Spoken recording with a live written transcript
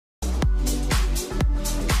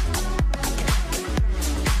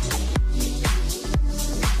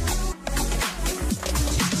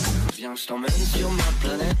viens, je t'emmène sur ma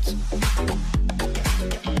planète.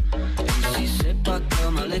 Même si c'est pas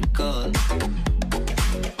comme à l'école,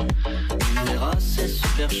 tu verras, c'est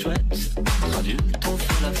super chouette. Entre adultes, on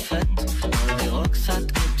fait la fête. Dans les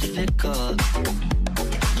roxades que tu décodes.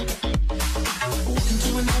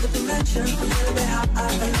 To another dimension, a little bit high, a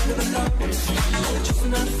little bit low. Just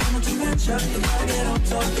another final dimension. You gotta get on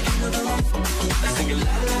top, you can never run. I sing it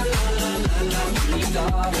la la la la la la. You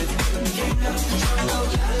got it. Can't help but try to go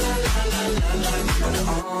la la la la la la. You gotta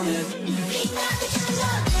own it. We got the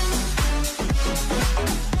jungle.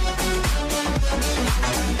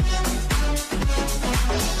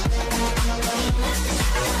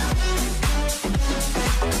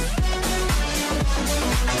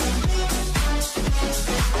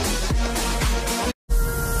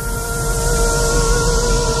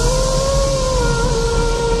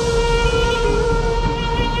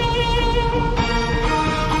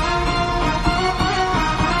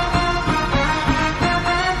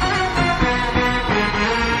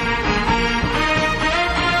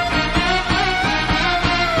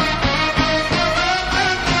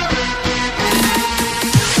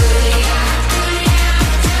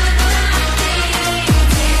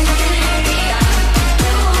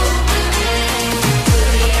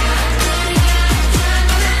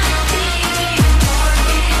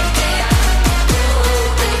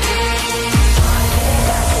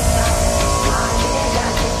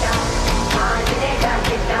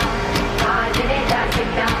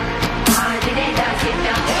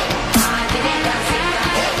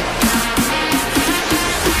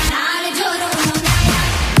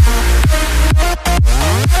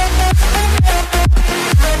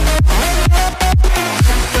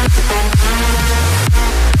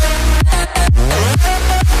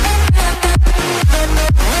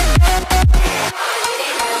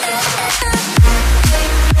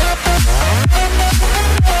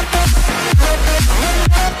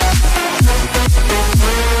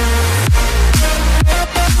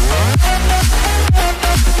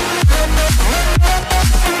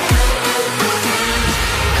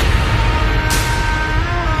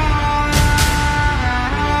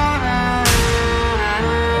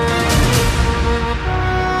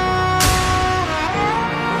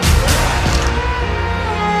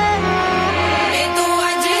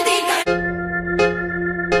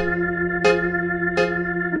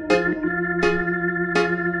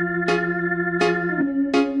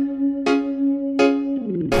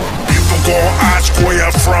 Where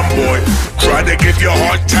you from, boy? Try to give you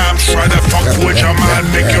hard times, try to fuck with your man,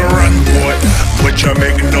 make you run, boy. But you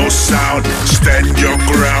make no sound, stand your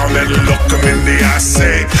ground and look him in the eye,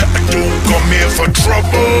 say I don't come here for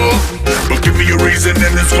trouble, but give me a reason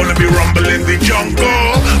and it's gonna be rumble in the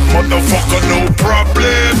jungle. Motherfucker, no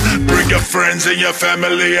problem. Bring your friends and your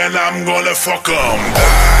family and I'm gonna fuck them.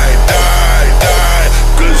 Die, die, die,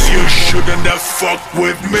 cause you shouldn't have fucked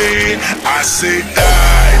with me. I say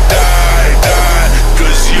die, die, die,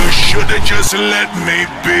 cause you should've just let me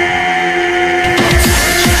be.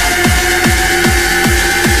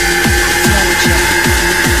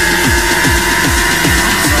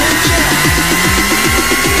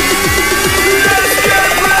 Let's get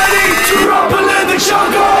ready to rumble in the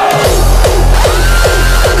jungle.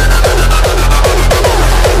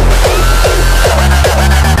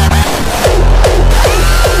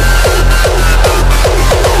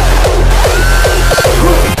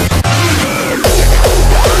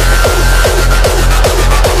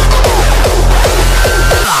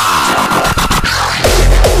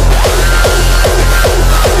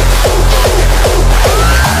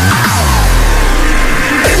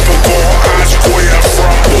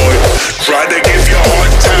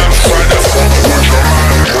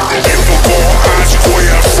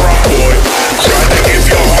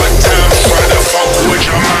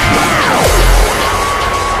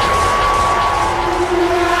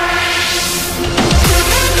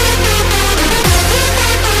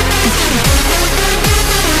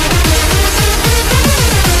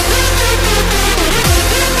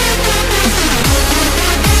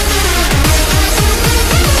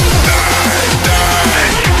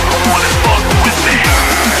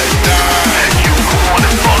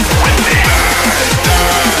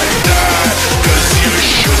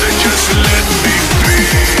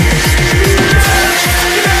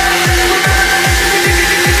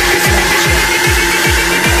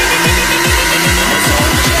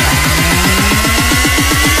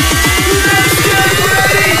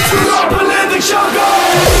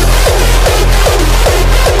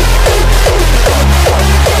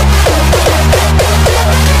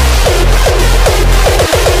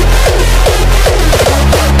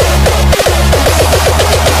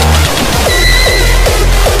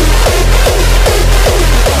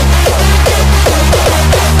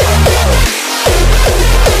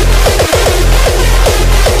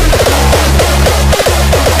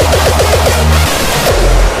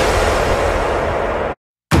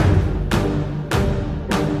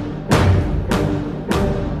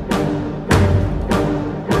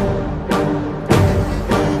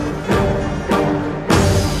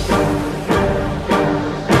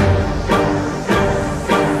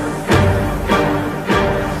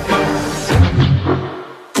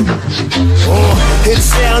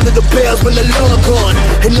 bells when the Lord gone.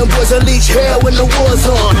 And them boys unleash hell when the war's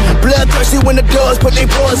on. Bloodthirsty when the dogs put they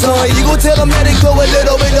paws on. You gon' tell them that they go a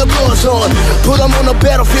little bit of gloss on. Put them on the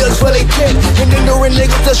battlefields where they dead. And ignorant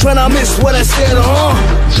niggas just tryna miss what I said,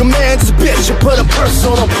 Your man's a bitch, you put a purse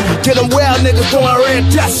on him. Get them wild niggas throwing red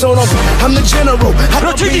dots on them. I'm the general.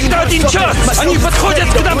 Противник дал один час, они подходят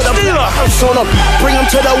к нам слева. Bring them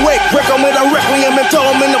to the wake, break them with a requiem and throw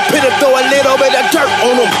them in the pit and throw a little bit of dirt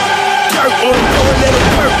on them. Dirt on them, throw a little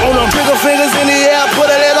dirt on them. Trigger fingers in the air, put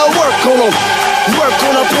a little work on them. Work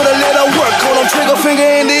on them, put a little work on them. Trigger finger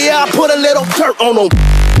in the air, put a little dirt on them.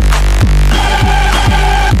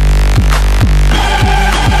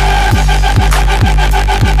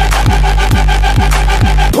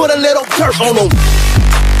 Put a little dirt on them.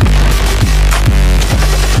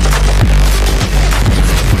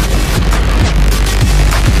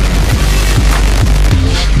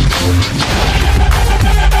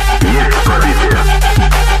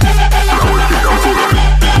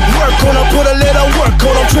 Work on them, put a little work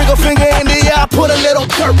on them. Trigger finger in the eye, put a little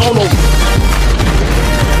dirt on them.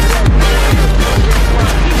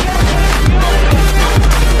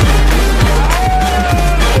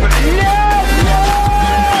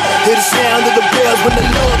 Hear the sound of the bells when the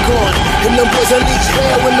Lord gone. And them boys unleash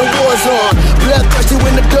hell when the war's on. Bloodthirsty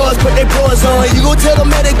when the dogs put their paws on. You gon' tell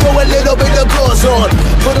them that they go a little bit of gloss on.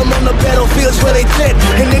 Put them on the battlefields where they dead.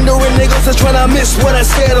 And ignorant niggas just tryna miss what I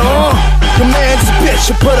said, The man's a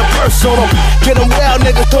bitch, you put a purse on him. Get them wild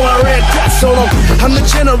niggas throwing red dots on them. I'm the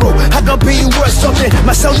general, I can be worth something.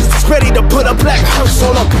 My soldiers is ready to put a black hearse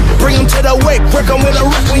on them. Bring them to the wake, break them with a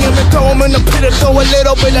requiem and throw them in the pit and throw a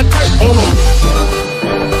little bit of dirt on them.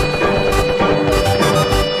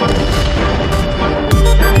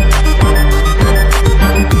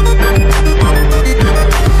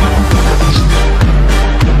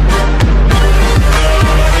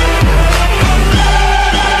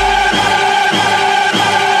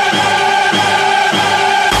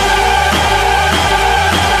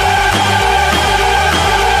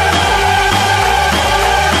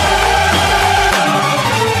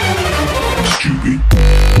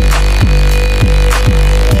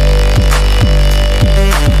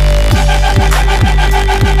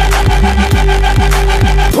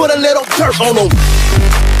 Put a little dirt on them.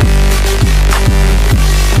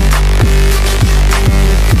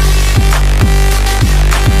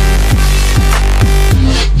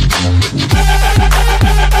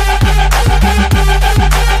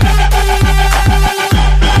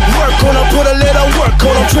 Work on them, put a little work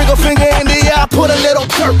on them. Trigger finger in the eye, put a little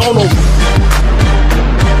dirt on them.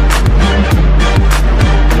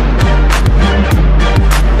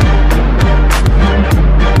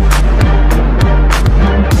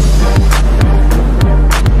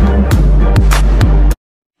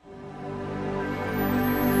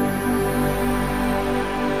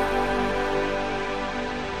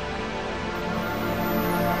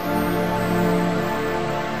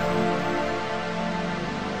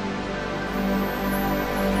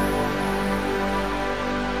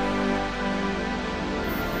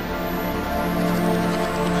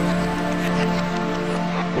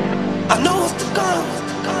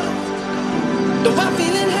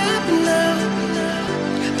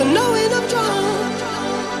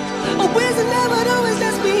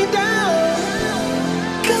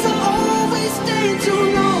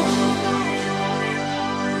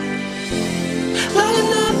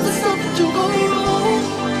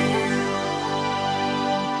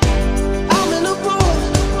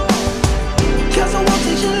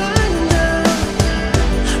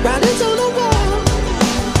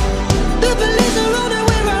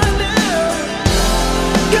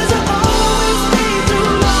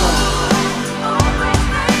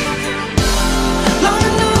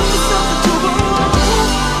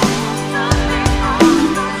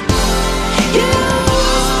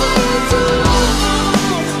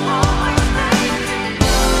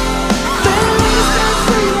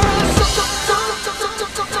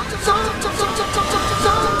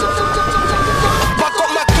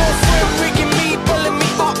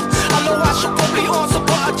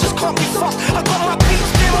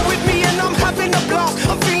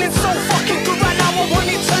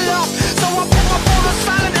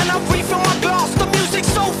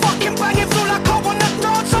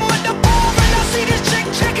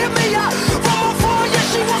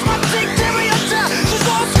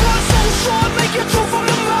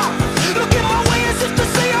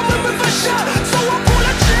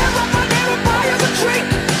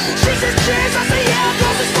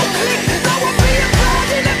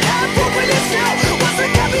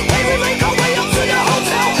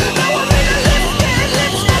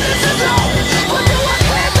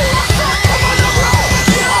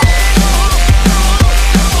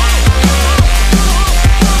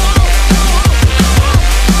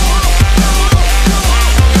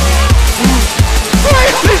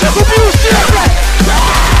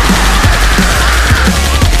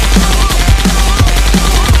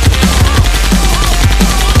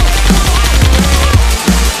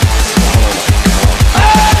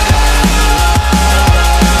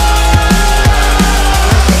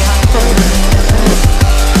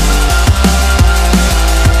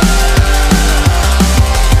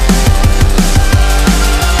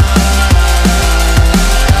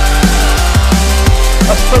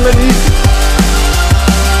 Остановись!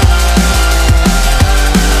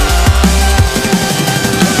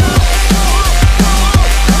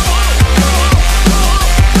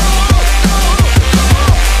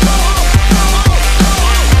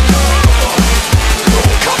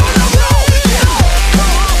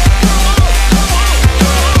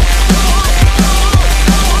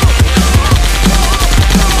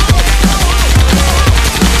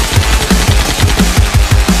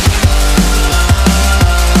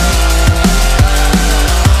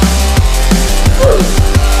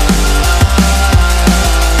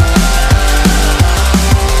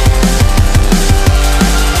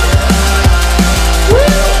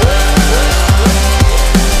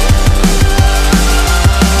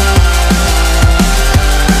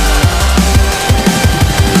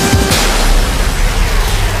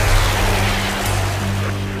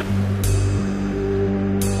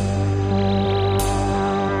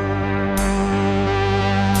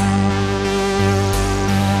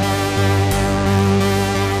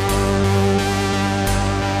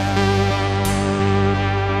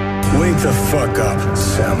 Wake the fuck up,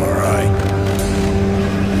 samurai.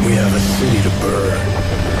 We have a city to burn.